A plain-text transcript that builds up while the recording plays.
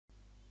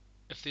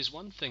If there's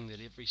one thing that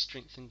every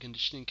strength and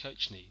conditioning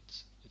coach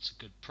needs, it's a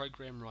good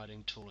program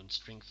writing tool and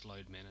strength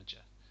load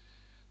manager.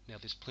 Now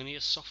there's plenty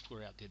of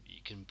software out there that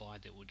you can buy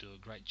that will do a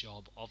great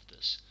job of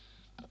this,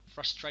 but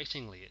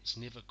frustratingly it's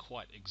never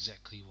quite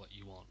exactly what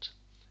you want.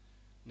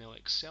 Now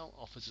Excel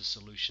offers a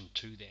solution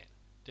to that.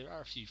 There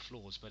are a few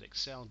flaws, but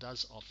Excel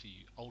does offer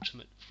you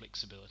ultimate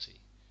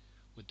flexibility.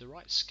 With the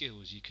right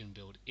skills you can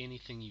build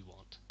anything you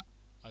want.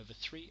 Over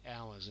 3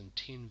 hours and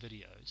 10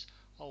 videos,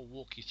 I'll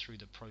walk you through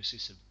the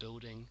process of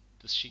building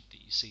the sheet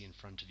that you see in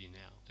front of you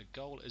now. The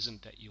goal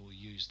isn't that you'll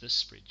use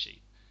this spreadsheet,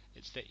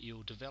 it's that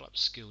you'll develop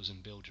skills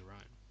and build your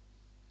own.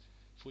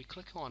 If we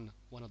click on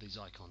one of these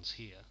icons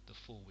here, the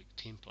 4-week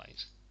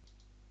template,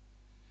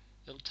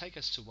 it'll take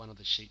us to one of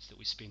the sheets that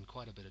we spend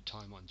quite a bit of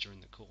time on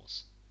during the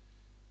course.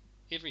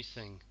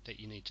 Everything that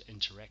you need to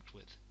interact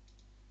with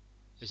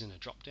is in a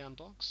drop-down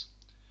box.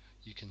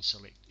 You can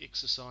select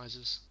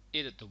exercises,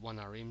 edit the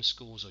 1RM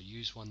scores, or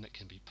use one that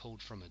can be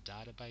pulled from a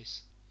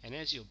database. And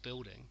as you're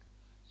building,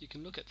 you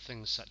can look at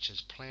things such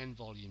as plan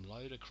volume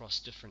load across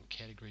different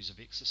categories of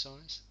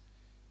exercise,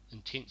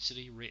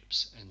 intensity,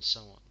 reps, and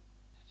so on.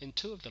 In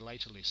 2 of the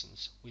later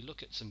lessons, we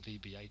look at some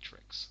VBA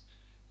tricks.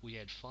 We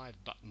add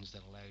 5 buttons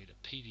that allow you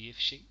to PDF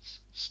sheets,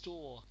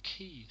 store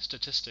key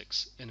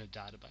statistics in a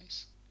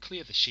database,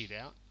 clear the sheet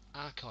out,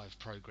 archive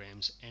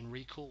programs, and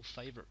recall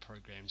favorite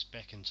programs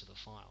back into the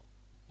file.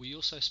 We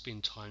also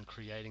spend time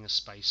creating a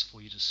space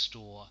for you to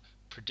store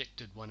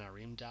predicted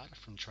 1RM data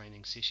from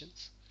training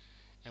sessions,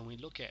 and we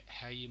look at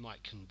how you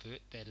might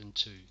convert that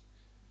into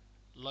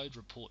load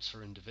reports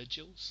for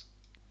individuals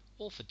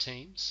or for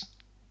teams,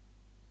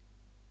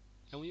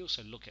 and we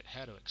also look at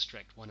how to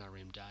extract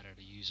 1RM data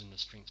to use in the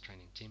strength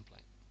training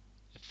template.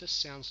 If this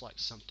sounds like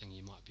something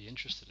you might be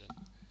interested in,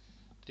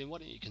 then why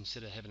don't you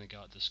consider having a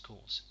go at this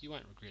course? You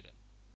won't regret it.